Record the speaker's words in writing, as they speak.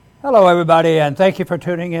Hello, everybody, and thank you for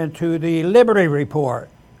tuning in to the Liberty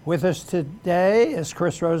Report. With us today is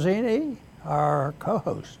Chris Rossini, our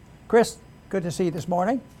co-host. Chris, good to see you this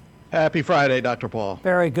morning. Happy Friday, Dr. Paul.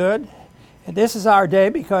 Very good. And this is our day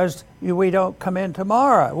because we don't come in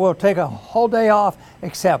tomorrow. We'll take a whole day off,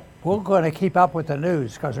 except we're going to keep up with the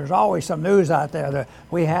news because there's always some news out there that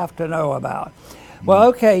we have to know about. Well,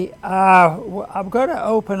 okay, I'm going to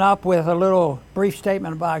open up with a little brief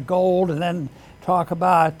statement about gold and then talk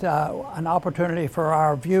about an opportunity for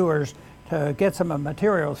our viewers to get some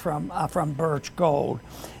materials from Birch Gold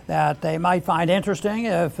that they might find interesting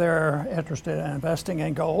if they're interested in investing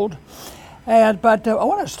in gold. But I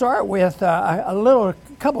want to start with a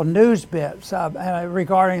couple news bits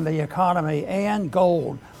regarding the economy and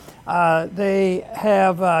gold. They've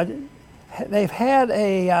had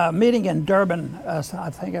a meeting in Durban, I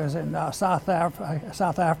think it was in South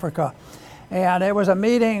Africa, and it was a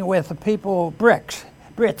meeting with the people, Brits,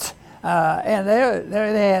 and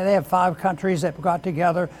they have 5 countries that got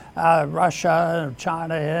together: Russia,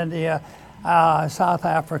 China, India, South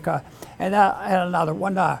Africa, and another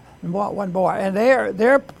one more. And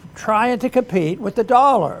they're trying to compete with the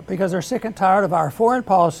dollar because they're sick and tired of our foreign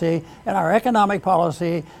policy and our economic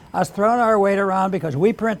policy, us throwing our weight around because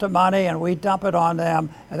we print the money and we dump it on them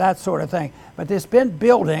and that sort of thing. But it's been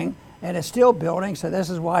building. And it's still building, so this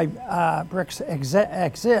is why BRICS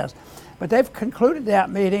exists. But they've concluded that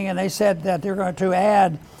meeting, and they said that they're going to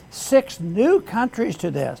add 6 new countries to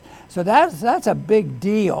this. So that's a big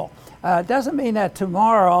deal. It doesn't mean that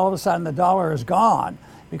tomorrow all of a sudden the dollar is gone,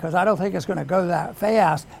 because I don't think it's going to go that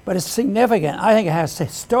fast, but it's significant. I think it has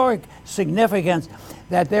historic significance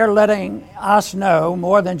that they're letting us know,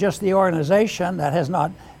 more than just the organization that has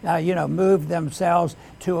not moved themselves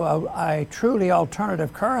to a truly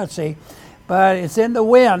alternative currency, but it's in the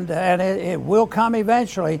wind, and it will come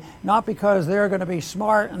eventually, not because they're going to be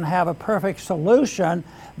smart and have a perfect solution,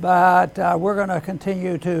 but we're going to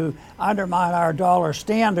continue to undermine our dollar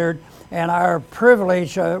standard and our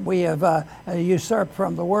privilege we have usurped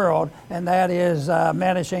from the world, and that is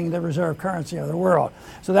managing the reserve currency of the world.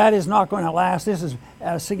 So that is not going to last. This is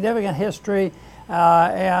a significant history.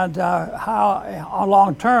 How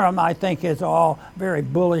long term, I think it's all very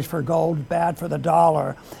bullish for gold, bad for the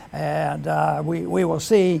dollar, and we will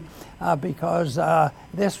see because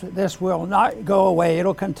this will not go away.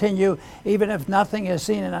 It'll continue, even if nothing is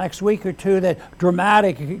seen in the next week or two that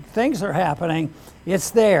dramatic things are happening.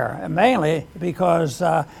 It's there, and mainly because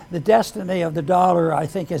the destiny of the dollar, I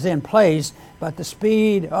think, is in place, but the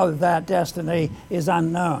speed of that destiny is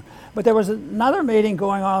unknown. But there was another meeting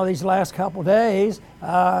going on these last couple days.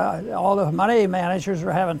 All the money managers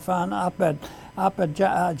were having fun up at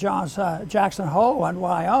Jackson Hole in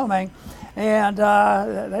Wyoming, and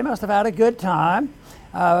they must have had a good time.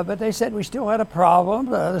 But they said we still had a problem.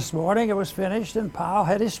 This morning it was finished, and Powell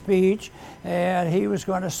had his speech, and he was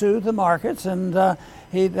going to soothe the markets. And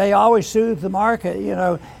they always soothe the market. You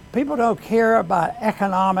know, people don't care about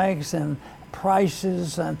economics and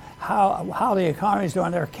prices and how the economy is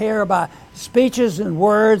doing. They care about speeches and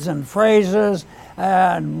words and phrases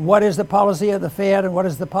and what is the policy of the Fed and what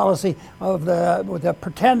is the policy of the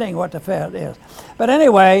pretending what the Fed is. But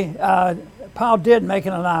anyway, Powell did make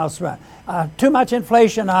an announcement. Too much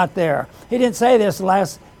inflation out there. He didn't say this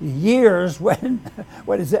last years when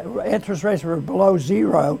interest rates were below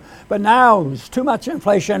zero, but now it's too much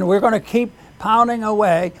inflation. We're going to keep pounding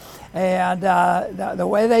away, and the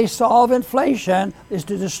way they solve inflation is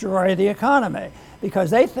to destroy the economy,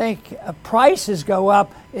 because they think prices go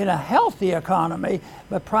up in a healthy economy,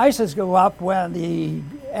 but prices go up when the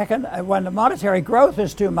monetary growth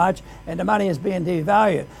is too much and the money is being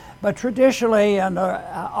devalued. But traditionally,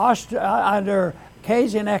 under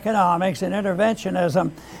Keynesian economics and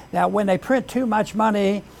interventionism, that when they print too much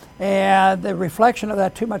money and the reflection of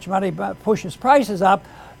that too much money pushes prices up,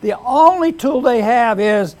 the only tool they have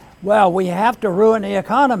is, well, we have to ruin the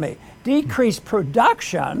economy, decrease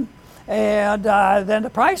production, and then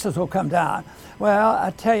the prices will come down. Well,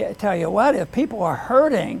 I tell you what, if people are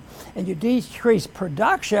hurting and you decrease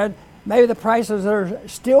production, maybe the prices are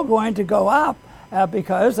still going to go up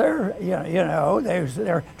because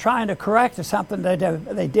they're trying to correct to something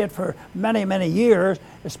they did for many years,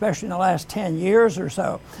 especially in the last 10 years or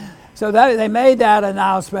so. So they made that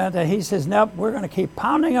announcement, and he says, nope, we're going to keep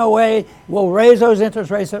pounding away. We'll raise those interest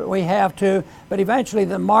rates that we have to, but eventually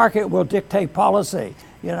the market will dictate policy.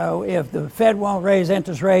 You know, if the Fed won't raise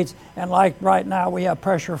interest rates, and like right now we have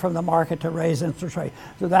pressure from the market to raise interest rates,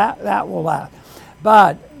 so that will last.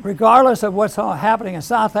 But regardless of what's happening in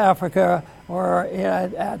South Africa or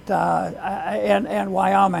in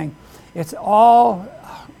Wyoming, it's all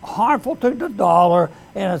harmful to the dollar,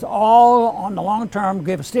 and it's all on the long term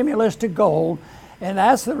give stimulus to gold. And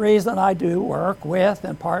that's the reason I do work with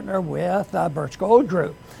and partner with Birch Gold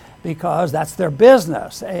Group, because that's their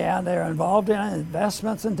business and they're involved in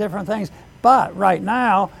investments and different things. But right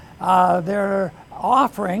now, they're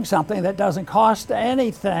offering something that doesn't cost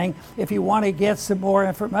anything if you want to get some more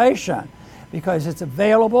information, because it's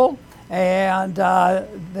available, and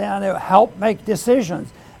then it'll help make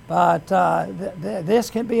decisions. But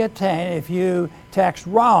this can be attained if you text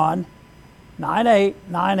Ron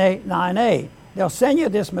 989898. They'll send you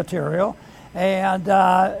this material, and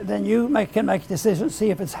then you can make decisions,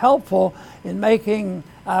 see if it's helpful in making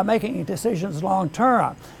decisions long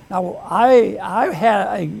term. Now, I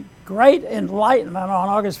had a great enlightenment on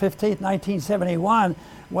August 15th, 1971,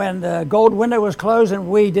 when the gold window was closed and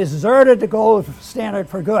we deserted the gold standard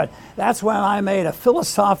for good. That's when I made a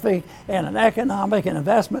philosophic and an economic and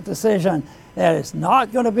investment decision that it's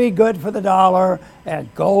not going to be good for the dollar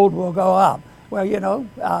and gold will go up. Well, you know,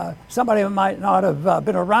 somebody might not have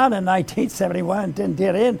been around in 1971 and didn't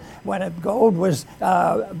get in when gold was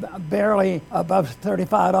barely above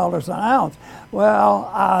 $35 an ounce.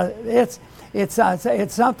 Well, it's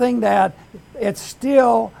something that it's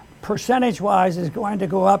still percentage-wise is going to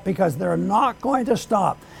go up, because they're not going to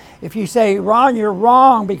stop. If you say, Ron, you're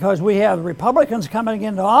wrong because we have Republicans coming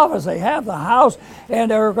into office, they have the House,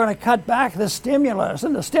 and they're going to cut back the stimulus,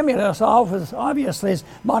 and the stimulus obviously is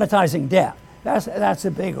monetizing debt. That's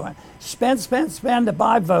a big one. Spend to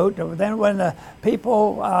buy vote. Then when the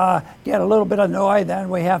people get a little bit annoyed,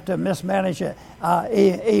 then we have to mismanage it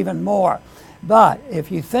even more. But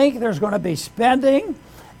if you think there's going to be spending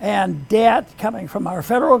and debt coming from our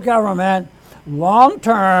federal government, long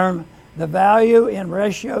term, the value in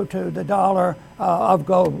ratio to the dollar of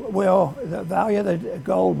gold the value of the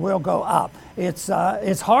gold will go up. It's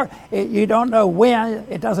hard. You don't know when.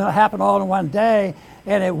 It doesn't happen all in one day,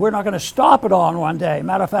 and we're not going to stop it all in one day.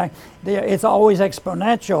 Matter of fact, it's always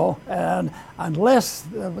exponential, and unless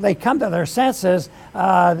they come to their senses,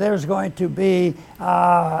 there's going to be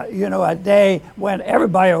a day when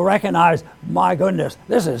everybody will recognize, my goodness,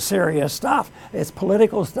 this is serious stuff. It's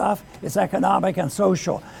political stuff, it's economic and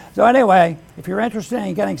social. So anyway, if you're interested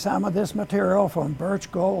in getting some of this material from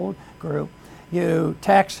Birch Gold Group, you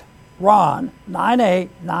text Ron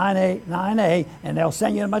 989898, and they'll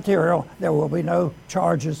send you the material. There will be no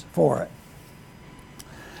charges for it.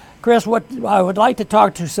 Chris, what I would like to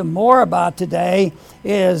talk to some more about today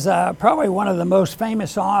is probably one of the most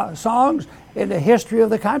famous songs in the history of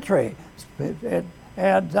the country.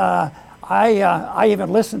 I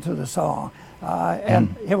even listened to the song,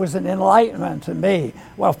 and it was an enlightenment to me.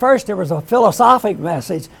 Well, first there was a philosophic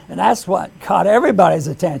message, and that's what caught everybody's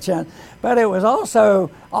attention. But it was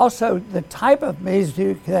also the type of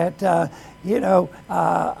music that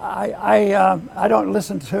I don't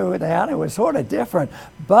listen to that. It was sort of different.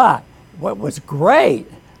 But what was great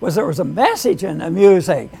was there was a message in the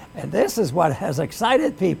music, and this is what has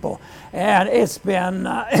excited people. And it's been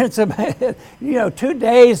 2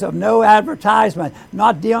 days of no advertisement,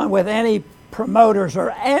 not dealing with any promoters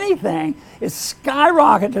or anything. It's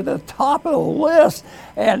skyrocketed to the top of the list,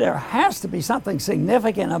 and there has to be something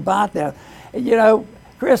significant about that.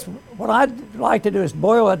 Chris, what I'd like to do is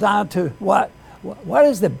boil it down to what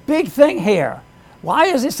is the big thing here? Why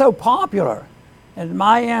is it so popular? And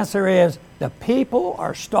my answer is the people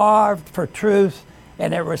are starved for truth,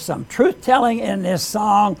 and there was some truth-telling in this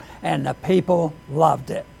song, and the people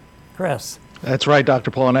loved it. Chris. That's right,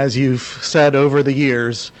 Dr. Paul. And as you've said over the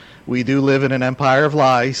years, we do live in an empire of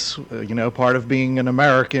lies. Part of being an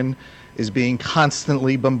American is being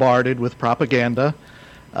constantly bombarded with propaganda.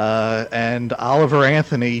 And Oliver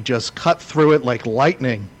Anthony just cut through it like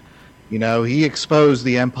lightning. He exposed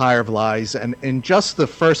the empire of lies. And in just the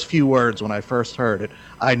first few words, when I first heard it,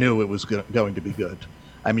 I knew it was going to be good.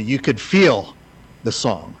 I mean, you could feel the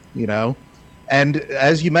song, And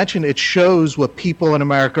as you mentioned, it shows what people in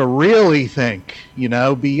America really think,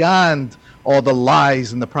 beyond all the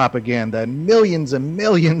lies and the propaganda. And millions and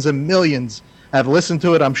millions and millions have listened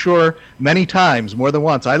to it, I'm sure, many times, more than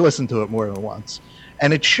once. I listened to it more than once.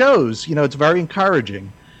 And it shows, it's very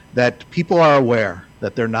encouraging that people are aware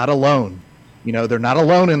that they're not alone. They're not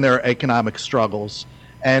alone in their economic struggles.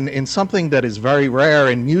 And in something that is very rare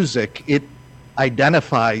in music, it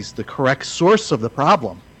identifies the correct source of the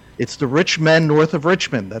problem. It's the rich men north of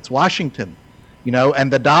Richmond. That's Washington,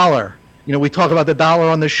 and the dollar. We talk about the dollar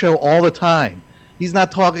on this show all the time. He's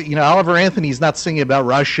not talking, Oliver Anthony's not singing about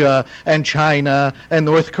Russia and China and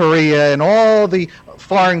North Korea and all the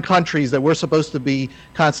foreign countries that we're supposed to be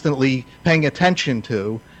constantly paying attention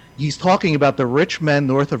to. He's talking about the rich men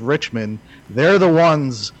north of Richmond. They're the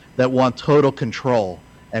ones that want total control,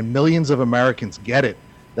 and millions of Americans get it.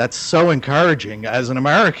 That's so encouraging as an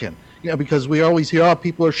American, because we always hear, oh,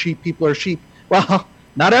 people are sheep, people are sheep. Well,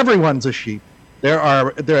 not everyone's a sheep. There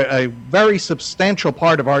a very substantial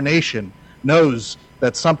part of our nation knows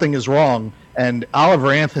that something is wrong, and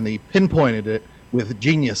Oliver Anthony pinpointed it with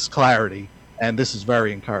genius clarity, and this is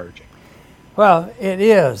very encouraging. Well, it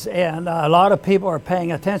is, and a lot of people are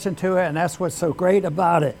paying attention to it, and that's what's so great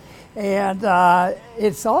about it. And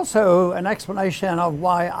it's also an explanation of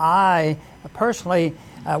why I personally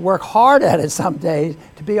work hard at it some days,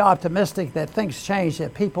 to be optimistic that things change,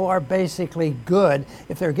 that people are basically good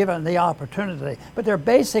if they're given the opportunity. But they're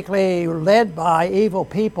basically led by evil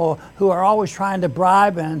people who are always trying to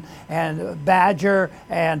bribe and badger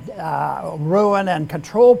and ruin and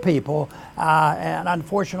control people. And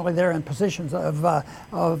unfortunately, they're in positions of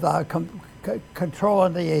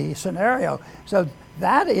controlling the scenario. So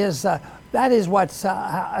that is what's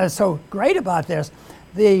so great about this.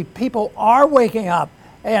 The people are waking up,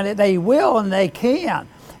 and they will and they can.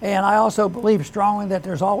 And I also believe strongly that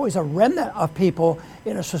there's always a remnant of people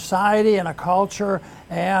in a society and a culture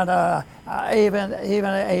and even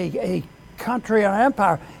a country or an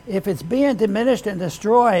empire. If it's being diminished and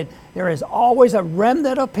destroyed, there is always a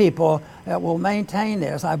remnant of people that will maintain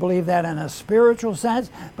this. I believe that in a spiritual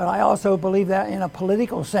sense, but I also believe that in a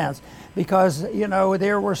political sense, because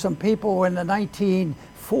there were some people in the 1940s,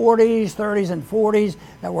 30s, and 40s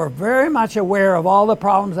that were very much aware of all the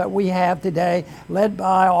problems that we have today, led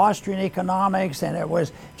by Austrian economics, and it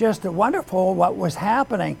was just wonderful what was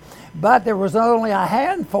happening. But there was only a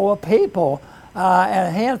handful of people and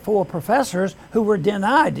a handful of professors who were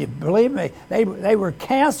denied. Believe me, they were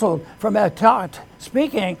canceled from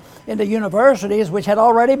speaking in the universities, which had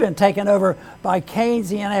already been taken over by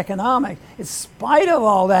Keynesian economics. In spite of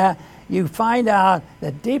all that, you find out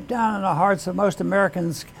that deep down in the hearts of most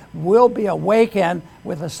Americans will be awakened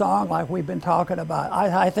with a song like we've been talking about.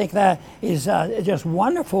 I think that is just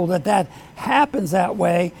wonderful that happens that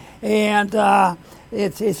way, and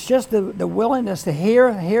it's just the willingness to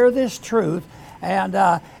hear this truth, and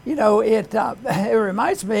it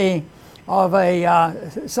reminds me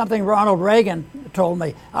of something Ronald Reagan told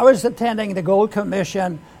me. I was attending the Gold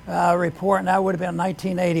Commission report, and that would have been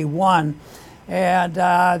 1981. And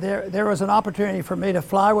there was an opportunity for me to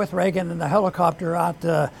fly with Reagan in the helicopter out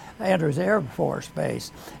to Andrews Air Force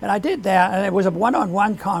Base. And I did that, and it was a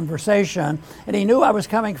one-on-one conversation. And he knew I was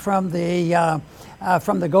coming from the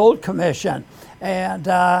Gold Commission. And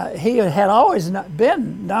he had always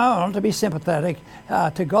been known to be sympathetic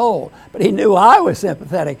to gold. But he knew I was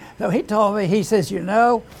sympathetic. So he told me, he says,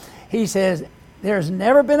 there's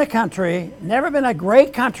never been a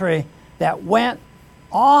great country that went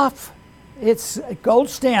off its gold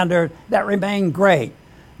standard that remained great.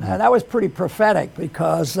 That was pretty prophetic,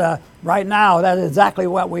 because right now that is exactly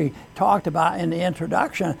what we talked about in the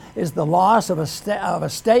introduction, is the loss of a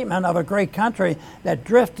statement of a great country that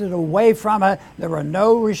drifted away from it. There were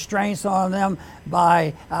no restraints on them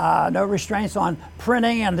no restraints on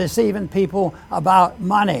printing and deceiving people about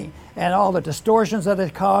money, and all the distortions that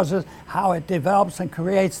it causes, how it develops and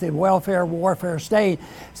creates the welfare warfare state.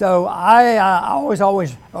 So I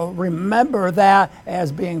always remember that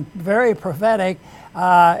as being very prophetic,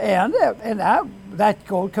 and that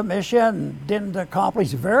Gold Commission didn't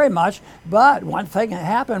accomplish very much, but one thing that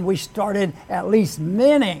happened, we started at least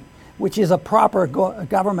minting, which is a proper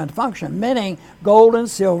government function, minting gold and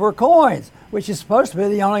silver coins, which is supposed to be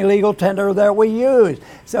the only legal tender that we use.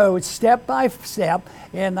 So step by step,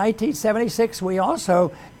 in 1976, we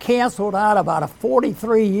also canceled out about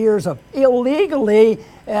 43 years of illegally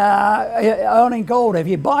owning gold. If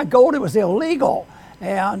you bought gold, it was illegal,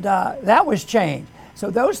 and that was changed. So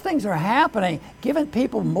those things are happening, giving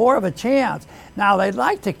people more of a chance. Now, they'd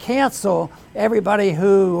like to cancel everybody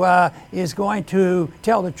who is going to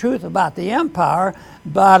tell the truth about the empire,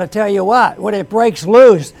 but I tell you what, when it breaks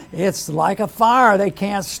loose, it's like a fire. They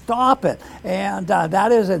can't stop it. And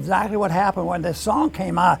that is exactly what happened when this song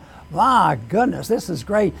came out. My goodness, this is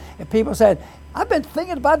great. And people said, I've been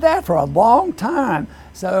thinking about that for a long time.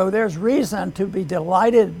 So there's reason to be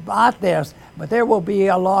delighted about this, but there will be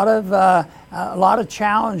a lot of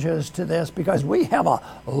challenges to this, because we have a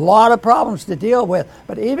lot of problems to deal with.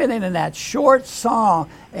 But even in that short song,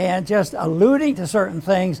 and just alluding to certain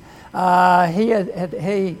things, he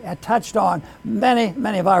had touched on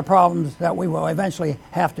many of our problems that we will eventually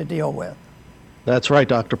have to deal with. That's right,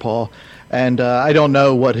 Dr. Paul. And I don't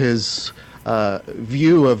know what his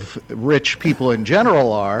view of rich people in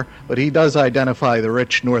general are, but he does identify the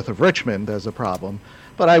rich north of Richmond as a problem.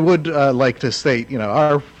 But I would like to state,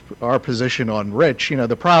 our our position on rich,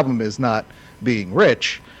 the problem is not being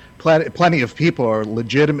rich. Plenty of people are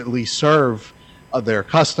legitimately serve their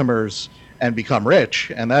customers and become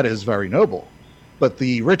rich, and that is very noble. But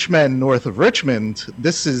the rich men north of Richmond,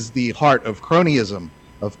 this is the heart of cronyism,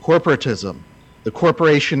 of corporatism, the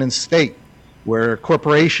corporation and state, where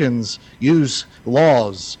corporations use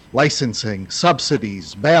laws, licensing,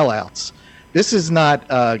 subsidies, bailouts. This is not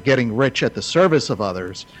getting rich at the service of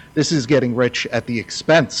others. This is getting rich at the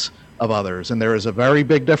expense of others, and there is a very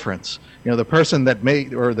big difference. The person that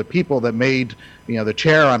made, or the people that made, the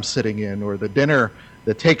chair I'm sitting in, or the dinner,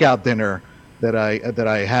 the takeout dinner that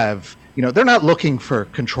I have, they're not looking for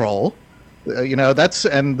control. That's,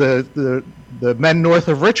 and the men north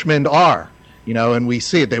of Richmond are, and we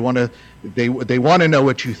see it. They want to know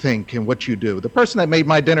what you think and what you do. The person that made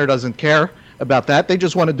my dinner doesn't care about that. They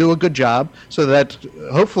just want to do a good job so that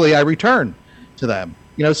hopefully I return to them.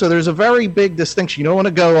 So there's a very big distinction. You don't want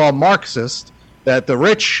to go all Marxist, that the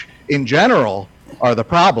rich in general are the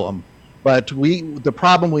problem. But the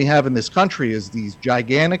problem we have in this country is these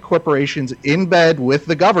gigantic corporations in bed with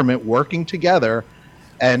the government working together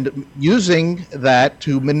and using that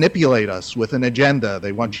to manipulate us with an agenda.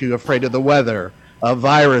 They want you afraid of the weather, of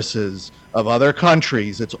viruses, of other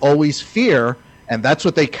countries. It's always fear, and that's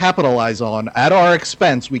what they capitalize on at our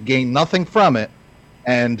expense. We gain nothing from it.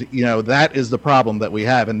 And, that is the problem that we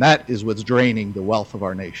have, and that is what's draining the wealth of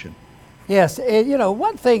our nation. Yes,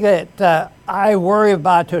 one thing that I worry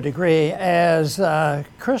about to a degree, as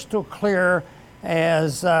crystal clear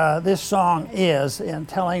as this song is in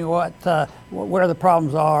telling where the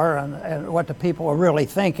problems are and what the people are really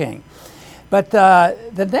thinking. But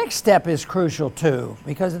the next step is crucial too,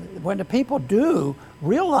 because when the people do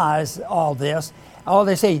realize all this,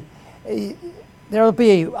 they say, there'll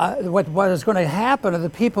be what is going to happen to the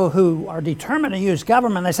people who are determined to use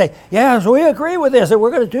government. They say, yes, we agree with this, and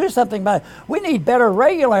we're going to do something about it. We need better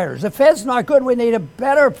regulators. The Fed's not good. We need a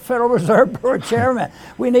better Federal Reserve Board chairman.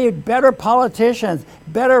 We need better politicians,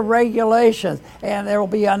 better regulations, and there will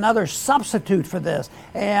be another substitute for this.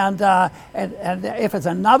 And if it's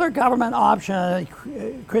another government option,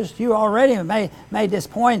 Chris, you already made this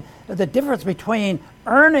point, the difference between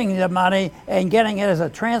earning the money and getting it as a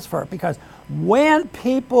transfer, because when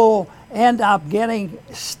people end up getting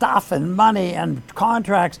stuff and money and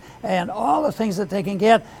contracts and all the things that they can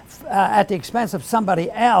get at the expense of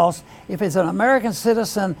somebody else, if it's an American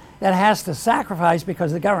citizen that has to sacrifice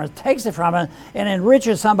because the government takes it from it and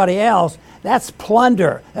enriches somebody else, that's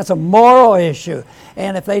plunder. That's a moral issue.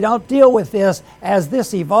 And if they don't deal with this as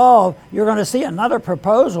this evolves, you're going to see another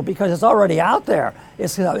proposal, because it's already out there.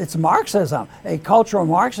 It's Marxism, a cultural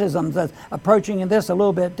Marxism that's approaching this a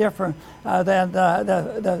little bit different than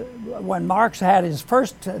when Marx had his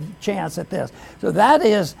first chance at this. So that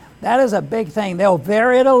is a big thing. They'll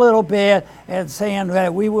vary it a little bit and saying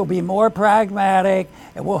that we will be more pragmatic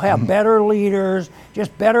and we'll have better leaders,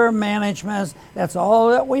 just better managements. That's all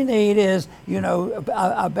that we need is,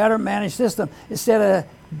 a better managed system. Instead of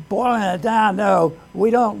boiling it down, no, we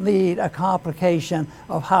don't need a complication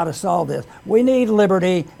of how to solve this. We need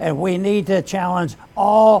liberty, and we need to challenge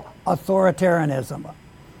all authoritarianism.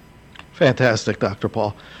 Fantastic, Dr.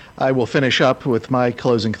 Paul. I will finish up with my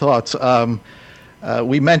closing thoughts.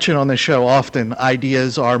 We mention on this show often,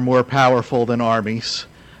 ideas are more powerful than armies.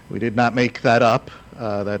 We did not make that up.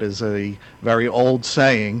 That is a very old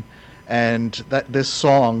saying. And this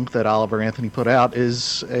song that Oliver Anthony put out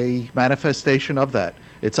is a manifestation of that.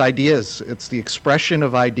 It's ideas. It's the expression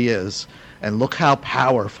of ideas. And look how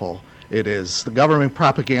powerful it is. The government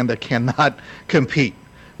propaganda cannot compete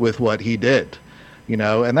with what he did.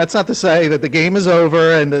 And that's not to say that the game is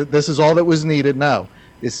over and this is all that was needed. No,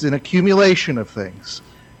 it's an accumulation of things,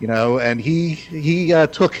 and he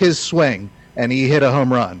took his swing and he hit a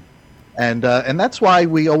home run. And that's why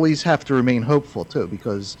we always have to remain hopeful too,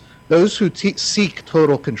 because those who seek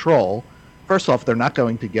total control, first off, they're not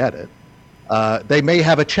going to get it. They may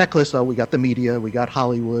have a checklist. Oh, we got the media, we got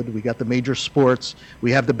Hollywood, we got the major sports,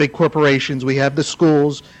 we have the big corporations, we have the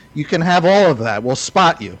schools. You can have all of that. We'll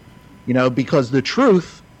spot you, because the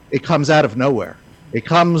truth, it comes out of nowhere. It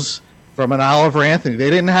comes from an Oliver Anthony. They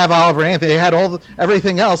didn't have Oliver Anthony. They had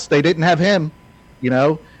everything else. They didn't have him,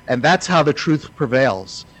 and that's how the truth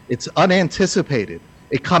prevails. It's unanticipated.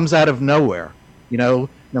 It comes out of nowhere. No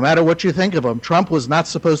matter what you think of him, Trump was not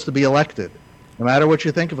supposed to be elected. No matter what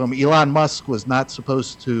you think of him, Elon Musk was not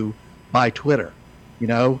supposed to buy Twitter.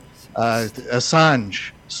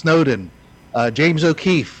 Assange, Snowden, James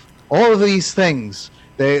O'Keefe, all of these things,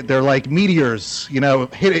 they're like meteors,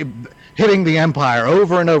 hitting the empire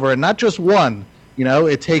over and over, and not just one.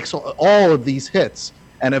 It takes all of these hits,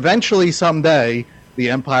 and eventually someday the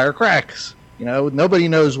empire cracks. Nobody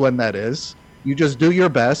knows when that is. You just do your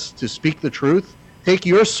best to speak the truth, take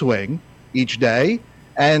your swing each day,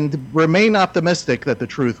 and remain optimistic that the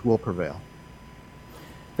truth will prevail.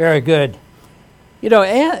 Very good.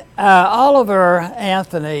 Oliver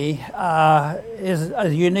Anthony is a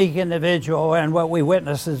unique individual, and what we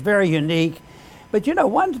witnessed is very unique. But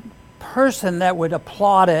one person that would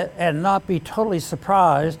applaud it and not be totally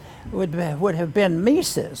surprised would have been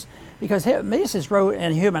Mises, because Mises wrote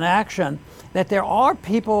in Human Action that there are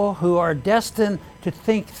people who are destined to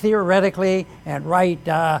think theoretically and write,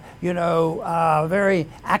 very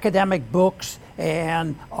academic books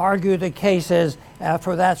and argue the cases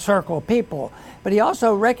for that circle of people. But he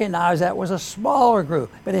also recognized that was a smaller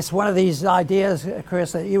group. But it's one of these ideas,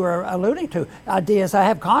 Chris, that you were alluding to, ideas that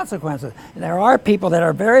have consequences. And there are people that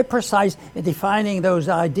are very precise in defining those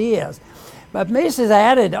ideas. But Mises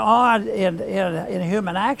added on in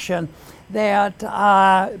Human Action that,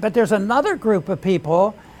 but there's another group of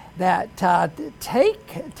people that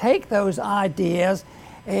take those ideas,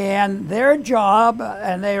 and their job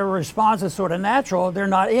and their response is sort of natural. They're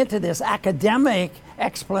not into this academic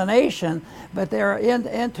explanation, but they're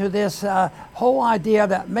into this whole idea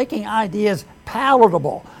that making ideas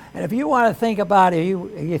palatable. And if you want to think about it,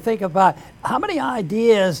 you think about how many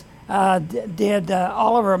ideas did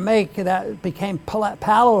Oliver make that became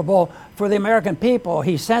palatable for the American people.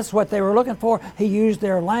 He sensed what they were looking for, he used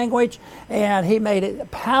their language, and he made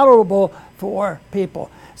it palatable for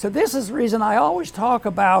people. So this is the reason I always talk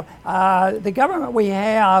about the government we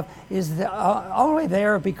have is only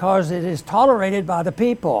there because it is tolerated by the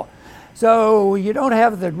people. So you don't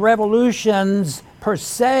have the revolutions per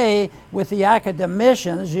se with the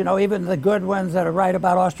academicians, even the good ones that write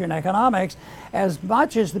about Austrian economics, as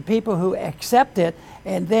much as the people who accept it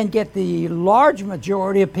and then get the large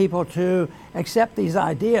majority of people to accept these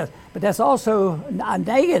ideas. But that's also a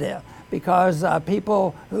negative, because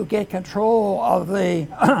people who get control of the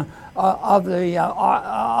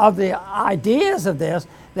ideas of this,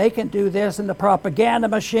 they can do this, and the propaganda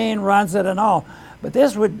machine runs it and all. But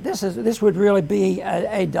this would really be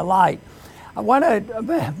a delight. I want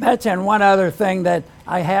to mention one other thing that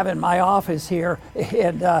I have in my office here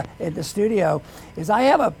in the studio, is I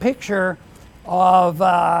have a picture of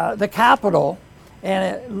the Capitol,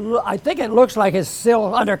 and I think it looks like it's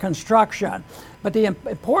still under construction. But the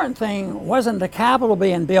important thing wasn't the Capitol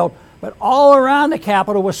being built, but all around the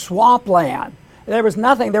Capitol was swampland. There was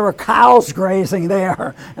nothing. There were cows grazing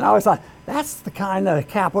there, and I always thought, that's the kind of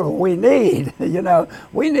Capitol we need.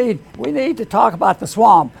 We need to talk about the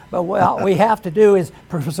swamp, but what we have to do is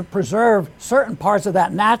preserve certain parts of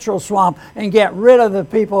that natural swamp and get rid of the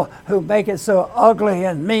people who make it so ugly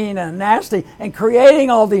and mean and nasty and creating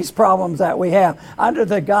all these problems that we have under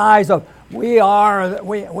the guise of we are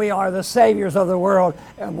the saviors of the world,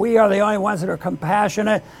 and we are the only ones that are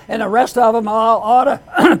compassionate, and the rest of them all ought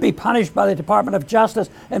to be punished by the Department of Justice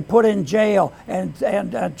and put in jail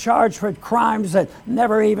and charged for crimes that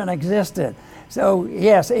never even existed. So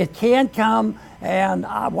yes, it can come, and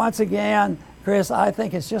once again, Chris, I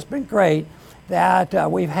think it's just been great that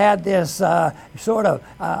we've had this sort of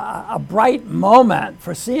a bright moment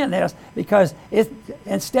for seeing this, because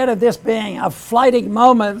instead of this being a fleeting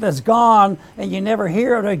moment that's gone and you never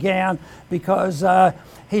hear it again, because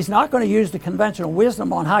he's not going to use the conventional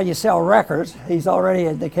wisdom on how you sell records. He's already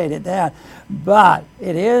indicated that. But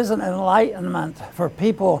it is an enlightenment for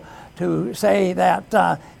people to say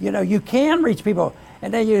that, you can reach people,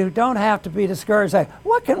 and then you don't have to be discouraged. Say,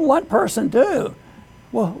 what can one person do?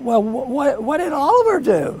 Well, what did Oliver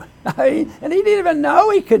do? And he didn't even know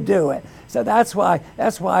he could do it. So that's why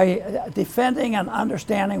defending and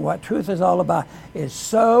understanding what truth is all about is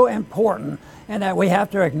so important, and that we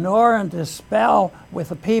have to ignore and dispel with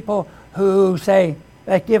the people who say,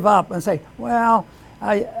 that give up and say, well,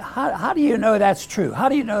 how do you know that's true? How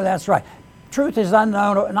do you know that's right? Truth is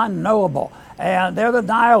unknown and unknowable. And they're the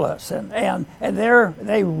nihilists, and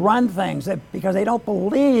they run things because they don't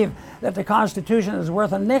believe that the Constitution is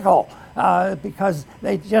worth a nickel, because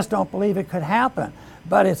they just don't believe it could happen.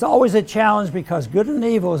 But it's always a challenge, because good and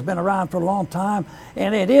evil has been around for a long time,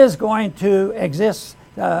 and it is going to exist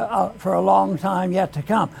for a long time yet to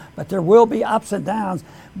come. But there will be ups and downs.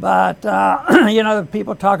 But,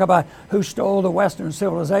 people talk about who stole the Western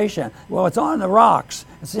civilization. Well, it's on the rocks.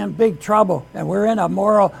 It's in big trouble, and we're in a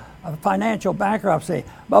moral financial bankruptcy.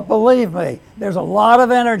 But believe me, there's a lot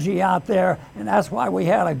of energy out there, and that's why we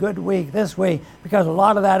had a good week this week, because a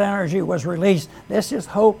lot of that energy was released. Let's just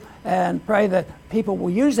hope and pray that people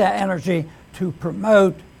will use that energy to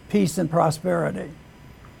promote peace and prosperity.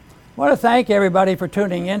 I want to thank everybody for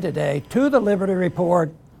tuning in today to the Liberty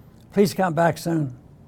Report. Please come back soon.